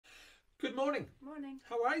Good morning. Morning.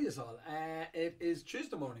 How are you all? It is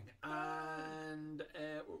Tuesday morning and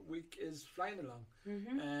week is flying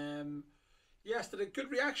along. Yesterday,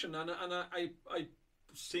 good reaction, and I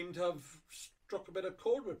seem to have struck a bit of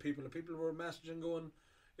chord with people. People were messaging going,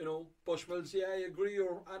 Bushmills, yeah, I agree,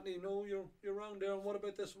 or Anthony, no, you're wrong there, and what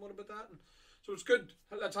about this and what about that? And so it's good.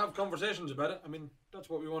 Let's have conversations about it. I mean, that's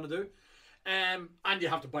what we want to do. And you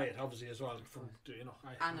have to buy it, obviously, as well.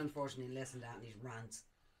 And unfortunately, listen to Anthony's rants.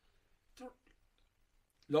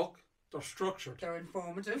 They're structured. They're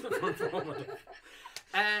informative.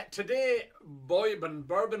 Today,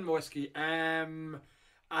 Bourbon Whiskey.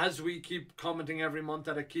 As we keep commenting every month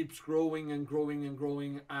that it keeps growing and growing and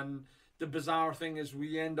growing, and the bizarre thing is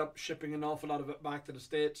we end up shipping an awful lot of it back to the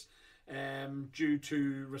States due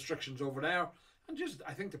to restrictions over there, and just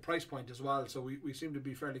I think the price point as well. So we seem to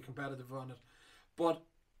be fairly competitive on it, but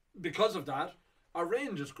because of that, our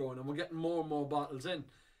range is growing and we're getting more and more bottles in.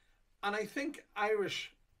 And I think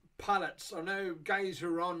Irish palates are now guys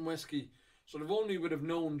who are on whiskey sort of only would have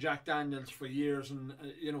known Jack Daniels for years, and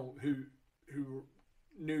who were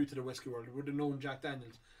new to the whiskey world would have known Jack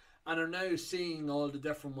Daniels, and are now seeing all the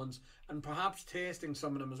different ones and perhaps tasting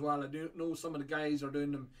some of them as well. I do know some of the guys are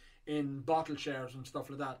doing them in bottle shares and stuff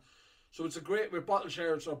like that. So it's a great way. Bottle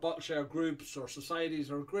shares or bottle share groups or societies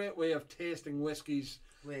are a great way of tasting whiskies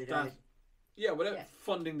without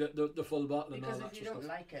funding the full bottle. Because and all if that you sort of don't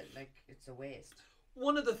stuff. like it, it's a waste.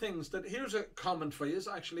 One of the things that, here's a comment for you, is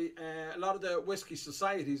actually a lot of the whiskey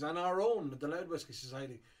societies and our own, the Loud Whiskey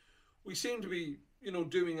Society, we seem to be,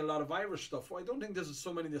 doing a lot of Irish stuff. I don't think there's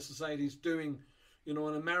so many of the societies doing, an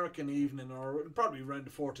American evening, or probably around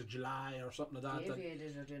the 4th of July or something like that. The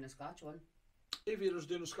Aviators are doing a Scotch one. Aviators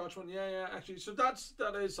doing a Scotch one, yeah, actually. So that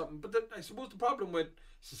is something. But I suppose the problem with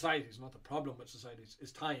societies, not the problem with societies,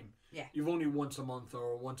 is time. Yeah. You've only once a month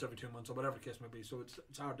or once every 2 months or whatever the case may be. So it's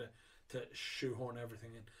hard to shoehorn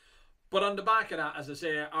everything in. But on the back of that, as I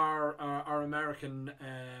say, our American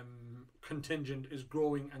contingent is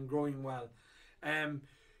growing and growing well.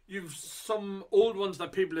 You've some old ones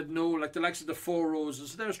that people would know, like the likes of the Four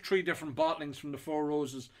Roses. There's 3 different bottlings from the Four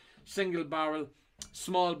Roses: single barrel,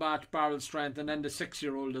 small batch, barrel strength, and then the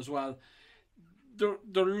 6-year-old as well.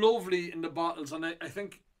 They're lovely in the bottles, and I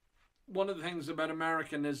think one of the things about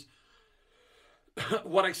American is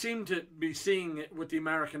what I seem to be seeing with the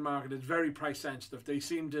American market is very price sensitive. They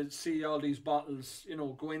seem to see all these bottles,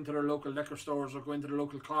 go into their local liquor stores or go into their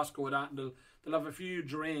local Costco with that, and they'll have a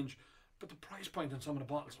huge range, but the price point on some of the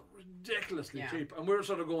bottles are ridiculously cheap, and we're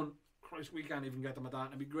sort of going, Christ, we can't even get them at that, and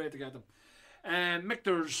it'd be great to get them.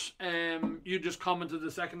 Michter's, you just commented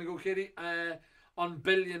a second ago, Katie, on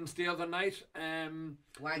Billions the other night.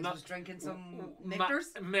 Wags was drinking some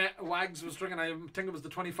Michter's. Wags was drinking, I think it was the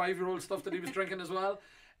 25-year-old stuff that he was drinking as well.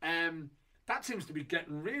 That seems to be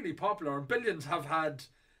getting really popular. And Billions have had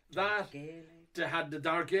that. They had the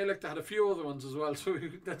Dark Gaelic. They had a few other ones as well. So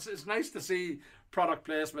it's nice to see product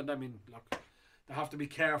placement. I mean, look, they have to be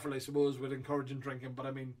careful, I suppose, with encouraging drinking. But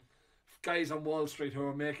I mean, guys on Wall Street who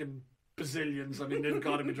are making bazillions, I mean, they've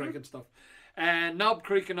got to be drinking stuff. Knob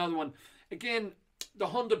Creek, another one. Again, the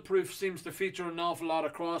 100 proof seems to feature an awful lot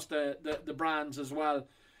across the brands as well.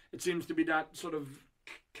 It seems to be that sort of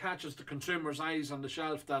catches the consumer's eyes on the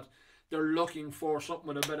shelf, that they're looking for something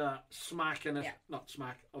with a bit of smack in it. Yeah. Not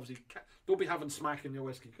smack, obviously. Don't be having smack in your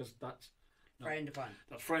whiskey, because that's frowned upon.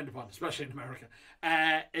 That's frowned upon, especially in America.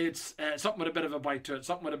 It's something with a bit of a bite to it,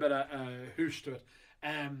 something with a bit of hoosh to it.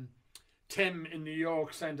 Tim in New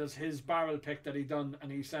York sent us his barrel pick that he done, and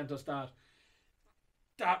he sent us that.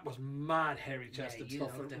 That was mad hairy chested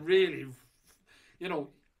stuff. It really,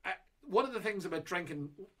 one of the things about drinking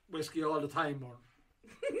whiskey all the time, or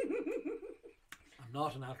I'm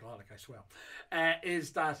not an alcoholic, I swear,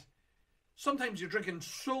 is that sometimes you're drinking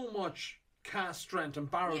so much cask strength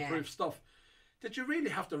and barrel proof stuff that you really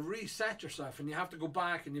have to reset yourself, and you have to go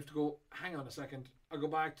back and you have to go, hang on a second, I'll go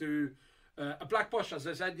back to a Black Bush, as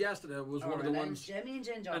I said yesterday, was one of the ones.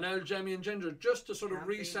 An old Jemmy and Ginger, just to sort of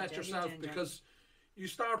reset yourself, because you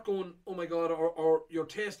start going, oh my God, or you're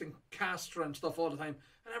tasting castor and stuff all the time,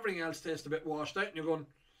 and everything else tastes a bit washed out, and you're going,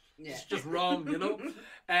 it's just wrong,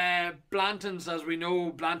 Blanton's, as we know,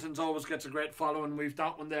 Blanton's always gets a great following. We've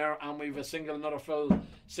that one there, and we've another full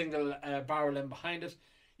single barrel in behind it.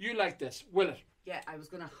 You like this, will it? Yeah, I was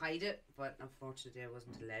going to hide it, but unfortunately I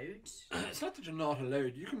wasn't allowed. It's not that you're not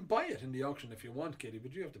allowed. You can buy it in the auction if you want, Katie,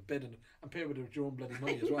 but you have to bid and pay with your own bloody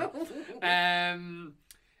money as well.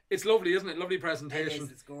 It's lovely, isn't it? Lovely presentation. It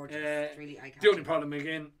is, it's gorgeous. It's really eye-catching. The only problem,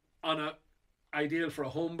 again, ideal for a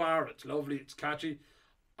home bar, it's lovely, it's catchy.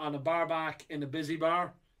 On a bar back in a busy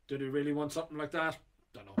bar, do they really want something like that?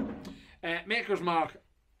 Don't know. Maker's Mark,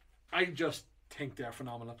 I just think they're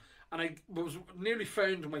phenomenal. And I was nearly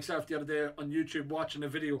found myself the other day on YouTube watching a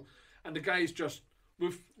video, and the guy's just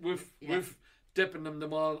with dipping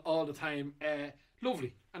them all the time.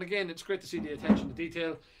 Lovely. And again, it's great to see the attention to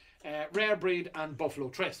detail. Rare breed and Buffalo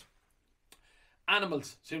Trace.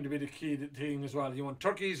 Animals seem to be the key thing as well. You want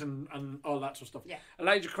turkeys and all that sort of stuff. Yeah.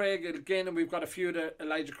 Elijah Craig again, and we've got a few of the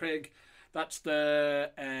Elijah Craig. That's the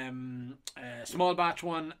small batch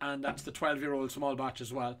one, and that's the 12-year-old small batch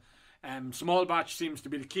as well. Small batch seems to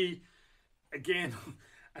be the key. Again,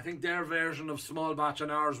 I think their version of small batch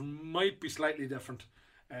and ours might be slightly different.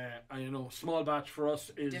 Small batch for us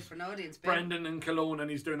is different audience. Brendan in Cologne, and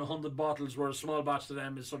he's doing 100 bottles, whereas small batch to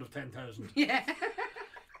them is sort of 10,000. Yeah.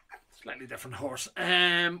 Slightly different horse.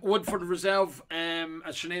 Woodford Reserve,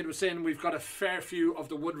 as Sinead was saying, we've got a fair few of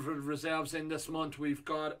the Woodford Reserves in this month. We've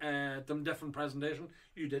got them different presentation.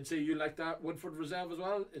 You did say you like that Woodford Reserve as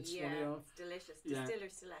well. It's it's delicious. Distiller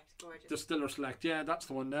Select, gorgeous. Distiller Select, yeah, that's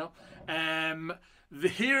the one now.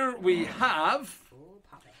 Here we have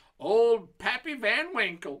old Pappy Van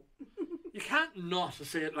Winkle. You can't not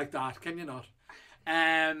say it like that, can you not?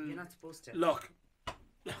 You're not supposed to. Look.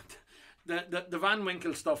 The Van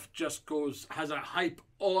Winkle stuff just has a hype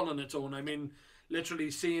all on its own. I mean,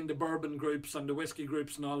 literally seeing the bourbon groups and the whiskey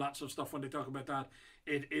groups and all that sort of stuff when they talk about that,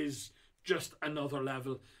 it is just another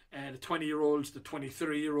level. The 20-year-olds, the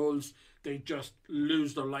 23-year-olds, they just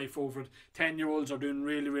lose their life over it. 10-year-olds are doing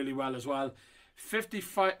really, really well as well.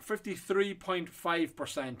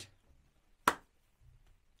 53.5%.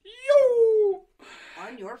 Yo!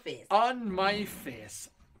 On your face. On my face.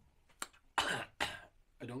 I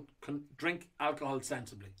don't drink alcohol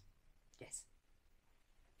sensibly. Yes.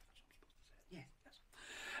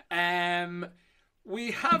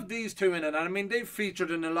 We have these two in it, and I mean they've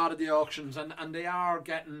featured in a lot of the auctions, and they are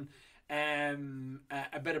getting a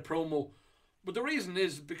bit of promo. But the reason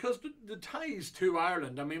is because the ties to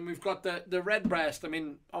Ireland. I mean, we've got the Redbreast. I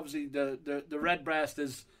mean, obviously the Redbreast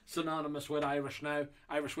is synonymous with Irish now,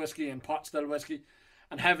 Irish whiskey and pot still whiskey,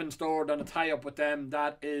 and Heaven Stored on a tie up with them.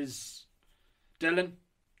 That is Dylan.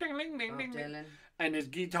 Ding, ding, ding, ding, Dylan. And his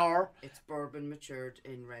guitar. It's bourbon matured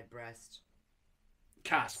in Redbreast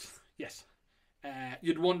Casks. Yes.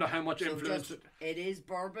 You'd wonder how much influence it is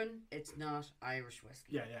bourbon. It's not Irish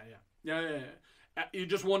whiskey. Yeah. You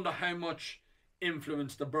just wonder how much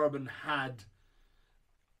influence the bourbon had.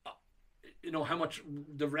 How much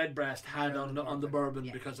the Redbreast had on the bourbon,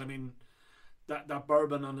 because I mean, that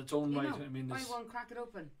bourbon on its own right. I mean, buy one, crack it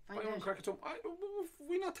open. Buy one, crack it open. Have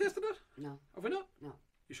we not tasted it? No. Have we not? No.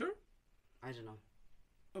 You sure? I don't know.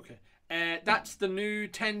 Okay. That's the new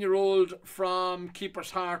 10-year-old from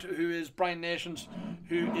Keeper's Heart, who is Brian Nations,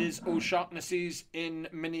 who is O'Shaughnessy's in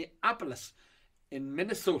Minneapolis, in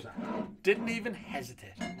Minnesota. Didn't even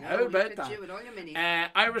hesitate. How about that? You with all your mini.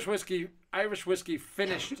 Irish whiskey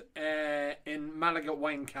finished in Malaga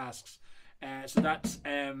wine casks. So that's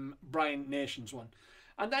Brian Nations one.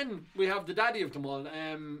 And then we have the daddy of them all,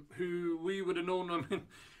 who we would have known. I mean,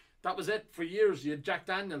 that was it for years. You had Jack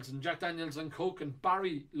Daniels and Coke, and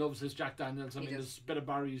Barry loves his Jack Daniels. I mean, there's a bit of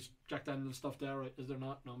Barry's Jack Daniels stuff there, right? Is there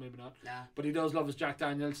not? No, maybe not. Nah. But he does love his Jack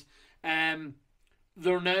Daniels.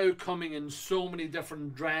 They're now coming in so many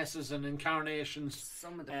different dresses and incarnations.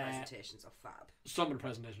 Some of the presentations are fab.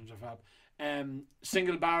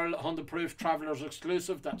 Single barrel, 100 proof, Traveller's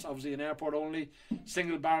exclusive. That's obviously an airport only.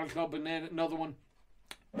 Single barrel club, and then another one.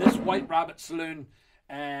 This White Rabbit Saloon,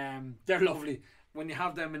 they're lovely. When you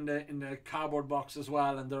have them in the cardboard box as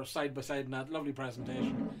well, and they're side by side in that lovely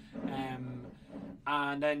presentation.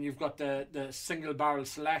 And then you've got the single barrel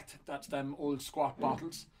select. That's them old squat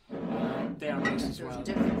bottles. They are nice as well.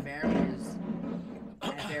 There's different variants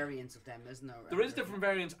of them, isn't there? There is different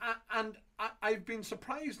variants, and I've been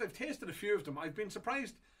surprised. I've tasted a few of them. I've been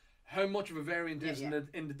surprised how much of a variant is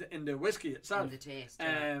in the whiskey itself. In the taste.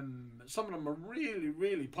 Some of them are really,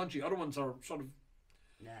 really punchy. Other ones are sort of.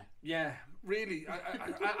 Yeah, really.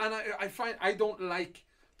 I find I don't like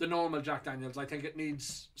the normal Jack Daniels. I think it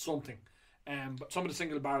needs something. But some of the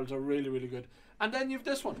single barrels are really, really good. And then you've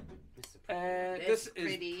this one. This is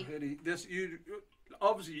pretty. This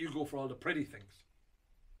obviously you go for all the pretty things.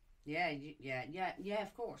 Yeah,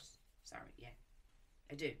 of course. Sorry, yeah,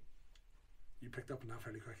 I do. You picked up on that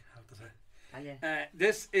fairly quick, I have to say. Yeah.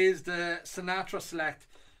 This is the Sinatra Select.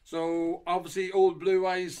 So obviously, old Blue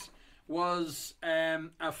Eyes was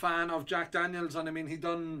a fan of Jack Daniels, and I mean he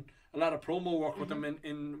done a lot of promo work with him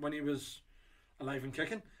in when he was alive and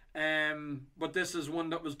kicking. But this is one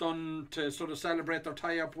that was done to sort of celebrate their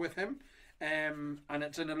tie-up with him, and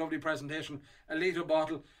it's in a lovely presentation. A litre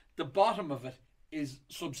bottle. The bottom of it is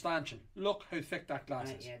substantial. Look how thick that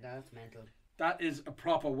glass is. Yeah, that's mental. That is a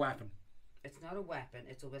proper weapon. It's not a weapon,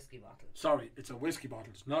 it's a whiskey bottle. Sorry, it's a whiskey bottle.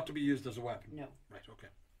 It's not to be used as a weapon. No. Right, okay.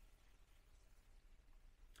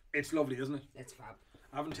 It's lovely, isn't it? It's fab.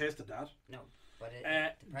 I haven't tasted that. No. But the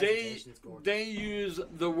They presentation's gorgeous. they use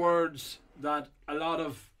the words that a lot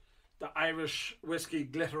of the Irish whiskey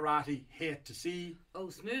glitterati hate to see. Oh,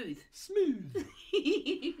 smooth. Smooth.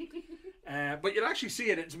 But you'll actually see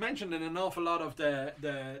it. It's mentioned in an awful lot of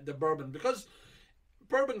the bourbon, because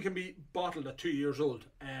bourbon can be bottled at 2 years old,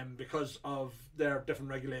 because of their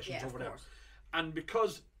different regulations over there, and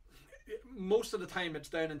because most of the time it's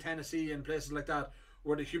down in Tennessee and places like that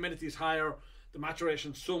where the humidity is higher, the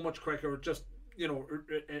maturation's so much quicker. It just, you know,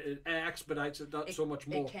 it expedites it so much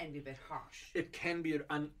more. It can be a bit harsh. It can be,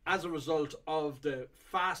 and as a result of the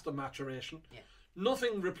faster maturation,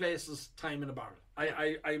 nothing replaces time in a barrel.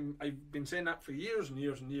 I've been saying that for years and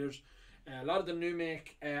years and years. A lot of the new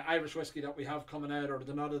make Irish whiskey that we have coming out, or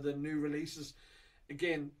a lot of the new releases,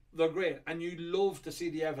 again, they're great, and you love to see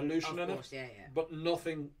the evolution in it. But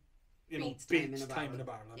nothing, you know, beats time in a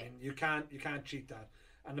barrel. I mean, you can't cheat that.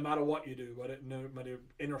 And no matter what you do, whether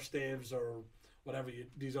inner staves or whatever,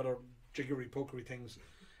 these other jiggery pokery things,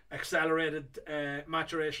 accelerated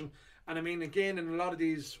maturation. And I mean, again, in a lot of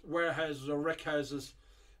these warehouses or rick houses,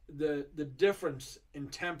 the difference in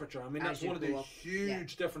temperature, I mean, that's one of the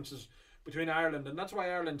huge differences between Ireland, and that's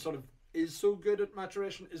why Ireland sort of is so good at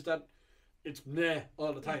maturation, is that it's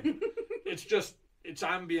all the time. It's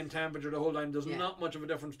ambient temperature the whole time. There's not much of a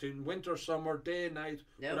difference between winter, summer, day, night,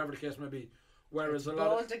 whatever the case may be. Whereas it's a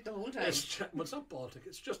lot Baltic of the whole time. it's not Baltic.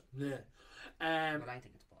 It's just well, I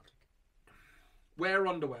think it's Baltic. Where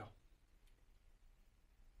Underwell?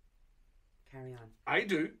 Carry on. I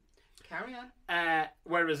do. Carry on.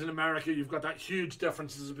 Whereas in America, you've got that huge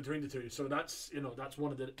differences between the two. So that's, you know, that's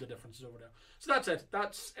one of the differences over there. So that's it.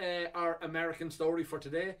 That's our American story for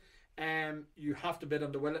today. You have to bid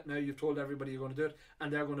on the Willet now. You've told everybody you're going to do it,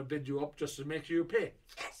 and they're going to bid you up just to make you pay.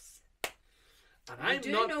 Yes. And I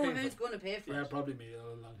do know who's going to pay for it. Yeah, probably me all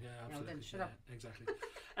along. Yeah, absolutely. No, then shut up. Exactly.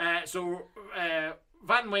 So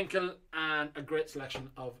Van Winkle and a great selection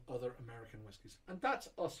of other American whiskies, and that's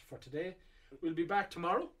us for today. We'll be back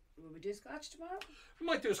tomorrow. Will we do scotch tomorrow? We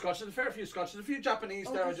might do a scotch. There's a fair few scotches. A few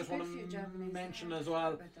Japanese there I just want to mention as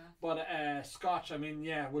well. But scotch, I mean,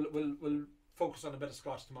 yeah, we'll focus on a bit of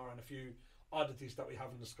scotch tomorrow and a few oddities that we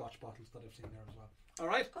have in the scotch bottles that I've seen there as well. All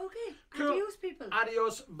right? Okay. Cool. Adios, people.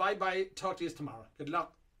 Adios. Bye-bye. Talk to you tomorrow. Good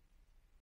luck.